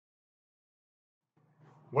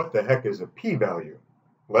What the heck is a p-value?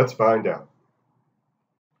 Let's find out.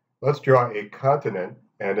 Let's draw a continent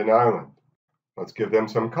and an island. Let's give them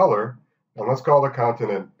some color, and let's call the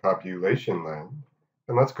continent population land,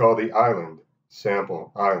 and let's call the island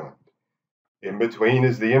sample island. In between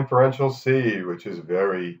is the inferential sea, which is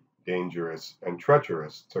very dangerous and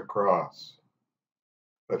treacherous to cross.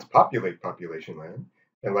 Let's populate population land,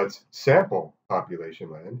 and let's sample population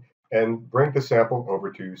land, and bring the sample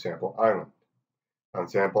over to sample island. On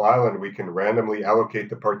sample island, we can randomly allocate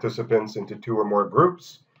the participants into 2 or more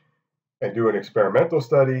groups and do an experimental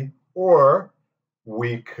study, or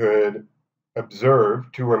we could observe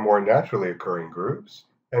 2 or more naturally occurring groups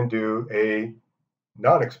and do a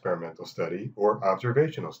non-experimental study or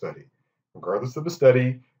observational study. Regardless of the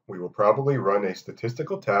study, we will probably run a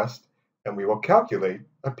statistical test and we will calculate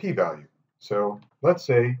a p-value. So let's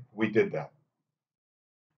say we did that.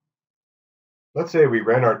 Let's say we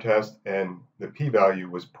ran our test and the p-value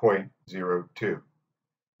was 0.02.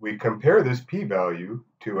 We compare this p-value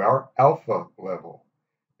to our alpha level.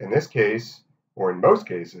 In this case, or in most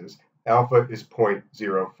cases, alpha is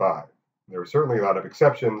 0.05. There are certainly a lot of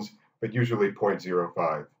exceptions, but usually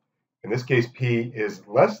 0.05. In this case, p is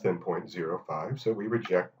less than 0.05, so we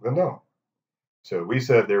reject the null. So we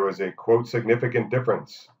said there was a, quote, significant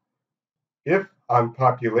difference. If on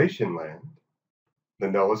population land, the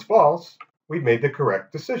null is false, we've made the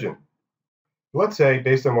correct decision. Let's say,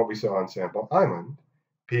 based on what we saw on sample island,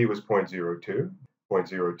 p was 0.02.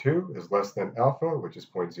 0.02 is less than alpha, which is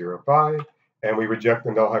 0.05, and we reject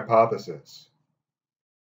the null hypothesis.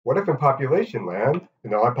 What if in population land, the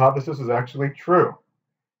null hypothesis is actually true?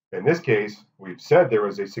 In this case, we've said there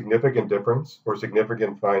was a significant difference or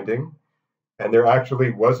significant finding, and there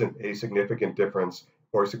actually wasn't a significant difference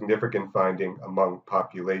or significant finding among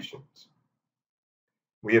populations.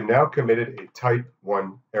 We have now committed a type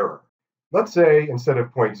 1 error. Let's say instead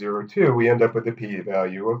of 0.02, we end up with a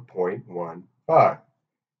p-value of 0.15.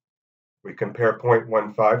 We compare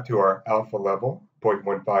 0.15 to our alpha level.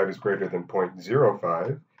 0.15 is greater than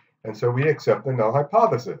 0.05, and so we accept the null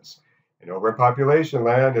hypothesis. And over in population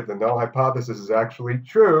land, if the null hypothesis is actually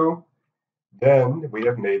true, then we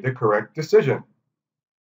have made the correct decision.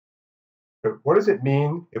 But what does it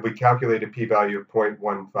mean if we calculate a p-value of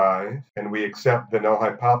 0.15 and we accept the null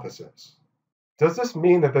hypothesis? Does this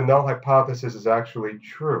mean that the null hypothesis is actually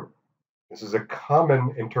true? This is a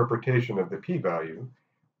common interpretation of the p-value,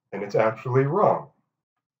 and it's actually wrong.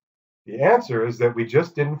 The answer is that we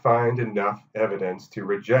just didn't find enough evidence to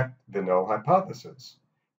reject the null hypothesis.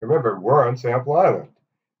 Remember, we're on sample island.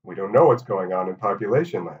 We don't know what's going on in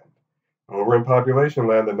population land. Over in population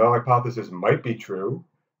land, the null hypothesis might be true,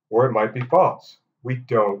 or it might be false. We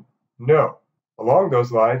don't know. Along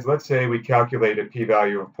those lines, let's say we calculate a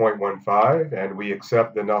p-value of 0.15 and we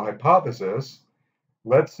accept the null hypothesis.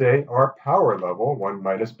 Let's say our power level, 1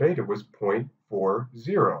 minus beta, was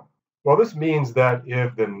 0.40. Well, this means that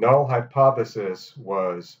if the null hypothesis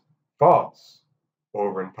was false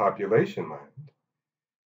over in population land,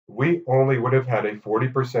 we only would have had a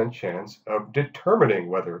 40% chance of determining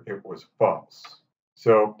whether it was false.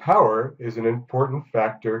 So power is an important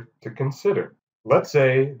factor to consider. Let's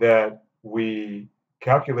say that we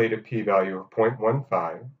calculate a p-value of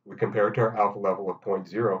 0.15, we compare it to our alpha level of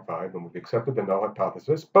 0.05, and we've accepted the null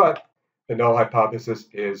hypothesis, but the null hypothesis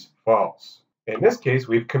is false. In this case,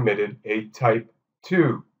 we've committed a type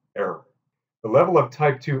 2 error. The level of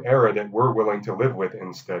type 2 error that we're willing to live with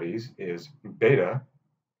in studies is beta.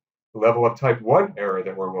 The level of type 1 error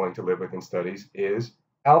that we're willing to live with in studies is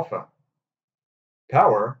alpha.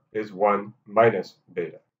 Power is 1 minus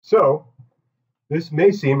beta. So this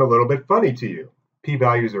may seem a little bit funny to you.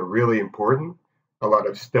 P-values are really important. A lot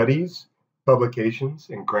of studies, publications,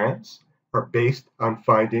 and grants are based on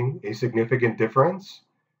finding a significant difference.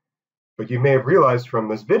 But you may have realized from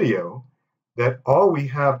this video that all we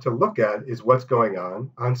have to look at is what's going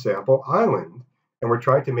on sample island, and we're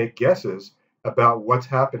trying to make guesses about what's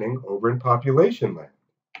happening over in population land.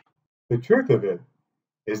 The truth of it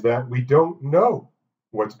is that we don't know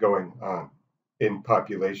what's going on in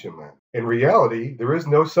population land. In reality, there is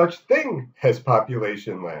no such thing as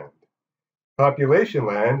population land. Population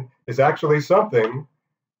land is actually something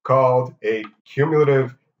called a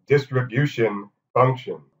cumulative distribution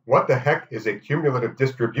function. What the heck is a cumulative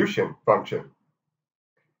distribution function?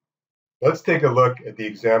 Let's take a look at the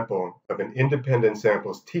example of an independent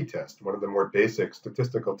samples t-test, one of the more basic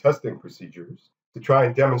statistical testing procedures, to try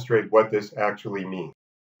and demonstrate what this actually means.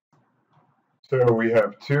 So we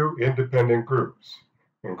have 2 independent groups.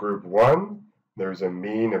 In group 1, there's a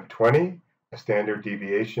mean of 20, a standard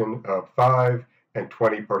deviation of 5, and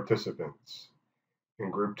 20 participants. In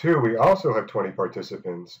group 2, we also have 20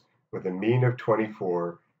 participants with a mean of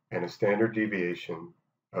 24 and a standard deviation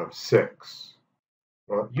of 6.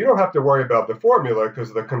 Well, you don't have to worry about the formula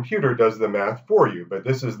because the computer does the math for you, but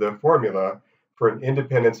this is the formula for an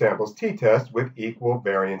independent samples t-test with equal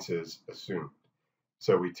variances assumed.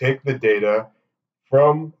 So we take the data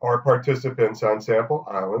from our participants on Sample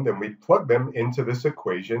Island and we plug them into this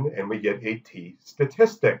equation and we get a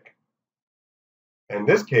t-statistic. In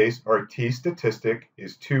this case, our t-statistic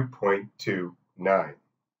is 2.29.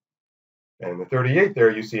 And the 38 there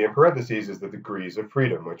you see in parentheses is the degrees of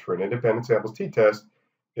freedom, which for an independent samples t-test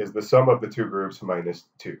is the sum of the two groups minus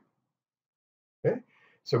 2. Okay?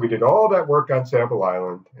 So we did all that work on Sample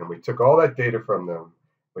Island, and we took all that data from them.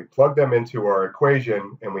 We plugged them into our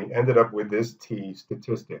equation, and we ended up with this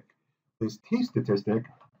t-statistic. This t-statistic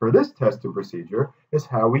for this testing procedure is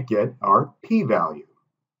how we get our p-value.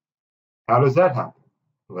 How does that happen?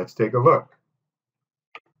 Let's take a look.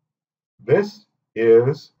 This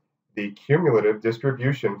is the cumulative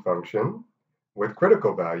distribution function with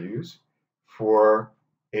critical values for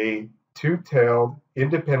a two-tailed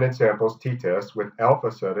independent samples t-test with alpha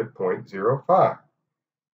set at 0.05.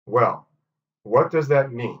 Well, what does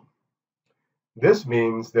that mean? This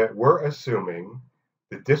means that we're assuming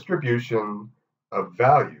the distribution of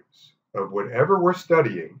values of whatever we're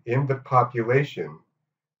studying in the population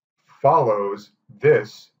follows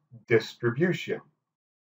this distribution.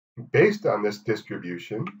 Based on this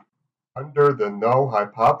distribution, under the null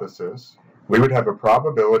hypothesis, we would have a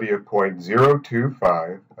probability of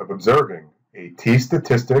 0.025 of observing a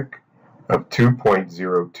t-statistic of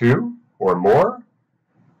 2.02 or more,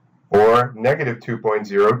 or negative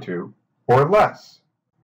 2.02 or less.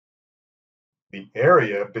 The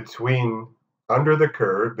area under the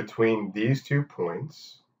curve between these 2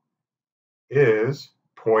 points is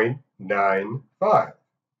 0.95.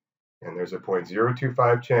 And there's a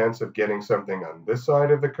 0.025 chance of getting something on this side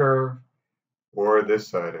of the curve or this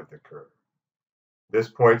side of the curve. This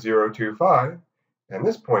 0.025 and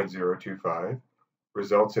this 0.025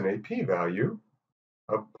 results in a p-value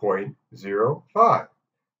of 0.05.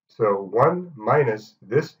 So 1 minus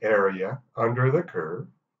this area under the curve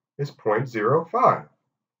is 0.05.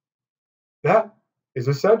 That is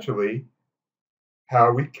essentially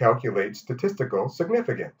how we calculate statistical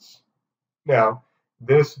significance. Now,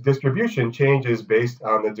 this distribution changes based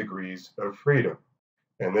on the degrees of freedom.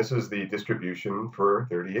 And this is the distribution for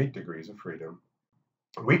 38 degrees of freedom.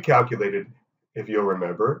 We calculated, if you'll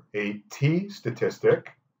remember, a t-statistic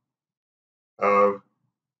of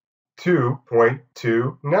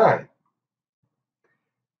 2.29.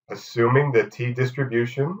 Assuming the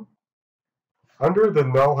t-distribution, under the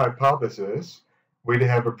null hypothesis, we'd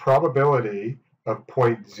have a probability of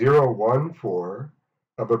 0.014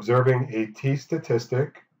 of observing a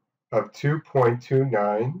t-statistic of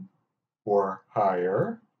 2.29 or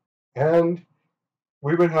higher, and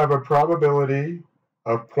we would have a probability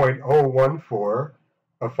of 0.014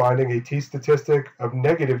 of finding a t-statistic of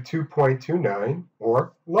negative 2.29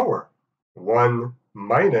 or lower. 1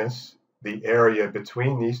 minus the area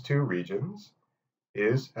between these two regions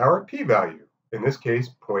is our p-value, in this case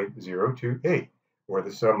 0.028, or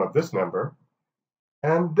the sum of this number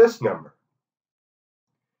and this number.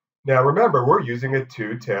 Now remember, we're using a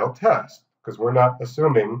two-tailed test because we're not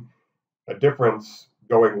assuming a difference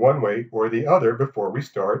going one way or the other before we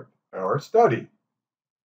start our study.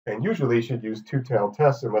 And usually you should use two-tailed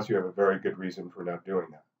tests unless you have a very good reason for not doing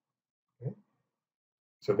that. Okay?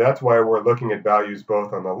 So that's why we're looking at values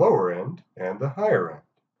both on the lower end and the higher end.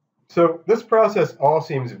 So this process all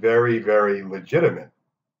seems very, very legitimate,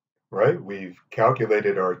 right? We've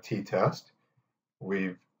calculated our t-test,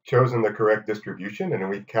 we've chosen the correct distribution, and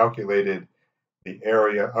we've calculated the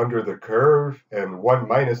area under the curve, and 1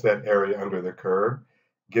 minus that area under the curve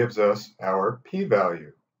gives us our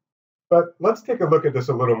p-value. But let's take a look at this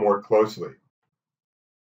a little more closely.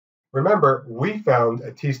 Remember, we found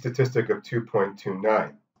a t-statistic of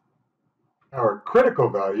 2.29. Our critical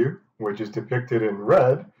value, which is depicted in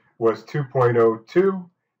red, was 2.02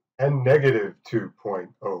 and negative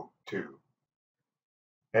 2.02.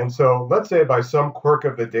 And so let's say by some quirk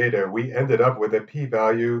of the data, we ended up with a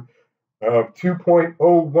p-value of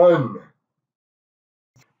 2.01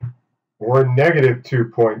 or negative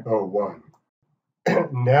 2.01.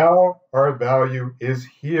 Now our value is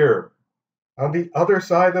here on the other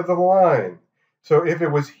side of the line. So if it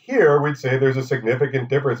was here, we'd say there's a significant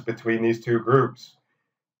difference between these two groups,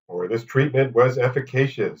 or this treatment was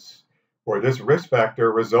efficacious, or this risk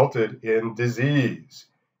factor resulted in disease.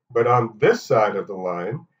 But on this side of the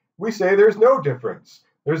line, we say there's no difference.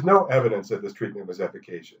 There's no evidence that this treatment was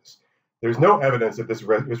efficacious. There's no evidence that this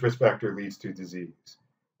risk factor leads to disease.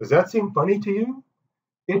 Does that seem funny to you?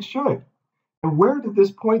 It should. And where did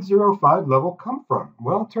this 0.05 level come from?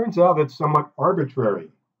 Well, it turns out it's somewhat arbitrary.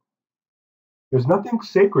 There's nothing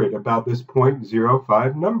sacred about this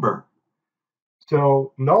 0.05 number.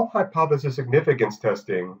 So null hypothesis significance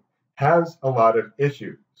testing has a lot of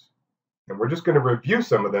issues. And we're just going to review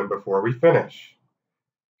some of them before we finish.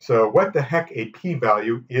 So what the heck a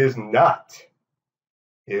p-value is not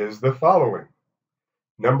is the following.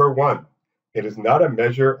 Number one, it is not a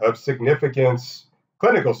measure of significance,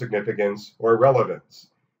 clinical significance, or relevance.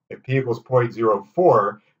 If p equals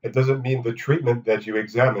 0.04, it doesn't mean the treatment that you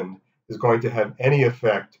examined is going to have any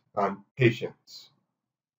effect on patients.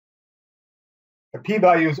 The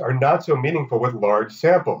p-values are not so meaningful with large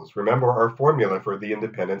samples. Remember our formula for the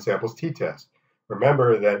independent samples t-test.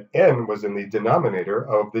 Remember that n was in the denominator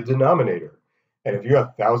of the denominator. And if you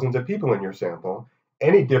have thousands of people in your sample,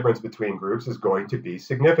 any difference between groups is going to be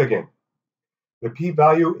significant. The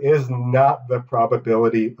p-value is not the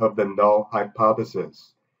probability of the null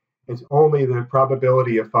hypothesis. It's only the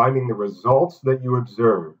probability of finding the results that you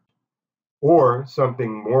observed, or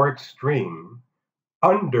something more extreme,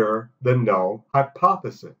 under the null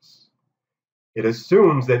hypothesis. It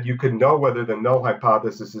assumes that you can know whether the null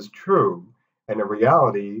hypothesis is true, and in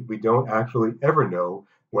reality, we don't actually ever know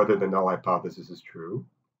whether the null hypothesis is true.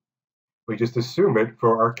 We just assume it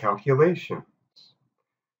for our calculations.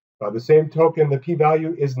 By the same token, the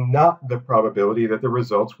p-value is not the probability that the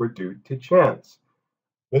results were due to chance.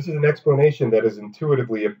 This is an explanation that is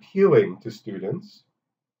intuitively appealing to students,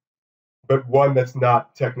 but one that's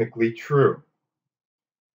not technically true.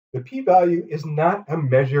 The p-value is not a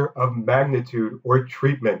measure of magnitude or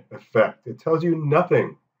treatment effect. It tells you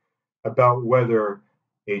nothing about whether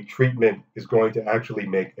a treatment is going to actually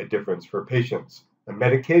make a difference for patients. A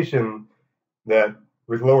medication that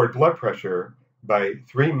lowered blood pressure by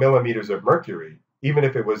 3 millimeters of mercury, even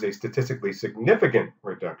if it was a statistically significant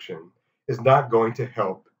reduction, is not going to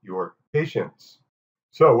help your patients.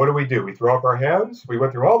 So what do? We throw up our hands? We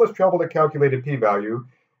went through all this trouble to calculate a p-value,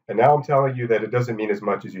 and now I'm telling you that it doesn't mean as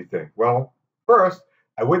much as you think. Well, first,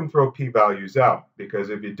 I wouldn't throw p-values out, because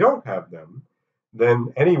if you don't have them,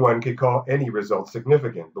 then anyone could call any result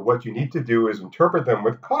significant. But what you need to do is interpret them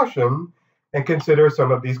with caution and consider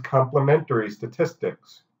some of these complementary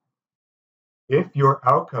statistics. If your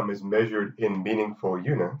outcome is measured in meaningful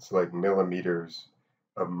units, like millimeters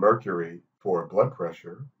of mercury for blood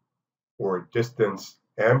pressure, or distance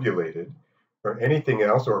ambulated, or anything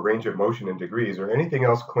else, or range of motion in degrees, or anything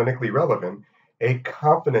else clinically relevant, a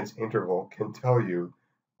confidence interval can tell you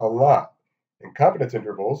a lot. And confidence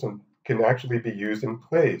intervals can actually be used in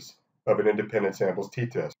place of an independent samples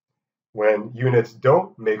t-test when units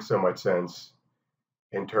don't make so much sense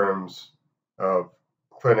in terms of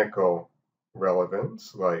clinical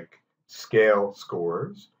relevance, like scale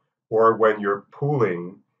scores, or when you're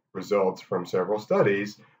pooling results from several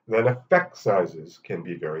studies, then effect sizes can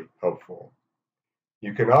be very helpful.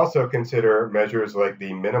 You can also consider measures like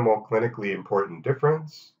the minimal clinically important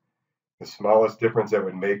difference, the smallest difference that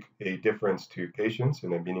would make a difference to patients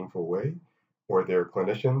in a meaningful way, or their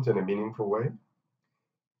clinicians in a meaningful way,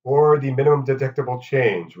 or the minimum detectable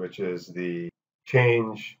change, which is the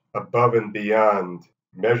change above and beyond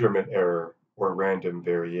measurement error or random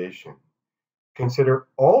variation. Consider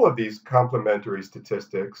all of these complementary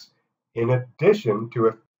statistics in addition to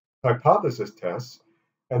a hypothesis tests,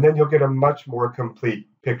 and then you'll get a much more complete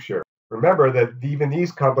picture. Remember that even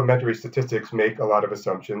these complementary statistics make a lot of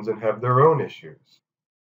assumptions and have their own issues.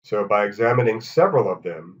 So by examining several of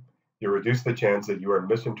them, you reduce the chance that you are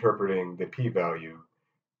misinterpreting the p-value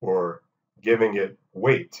or giving it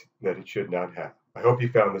weight that it should not have. I hope you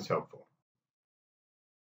found this helpful.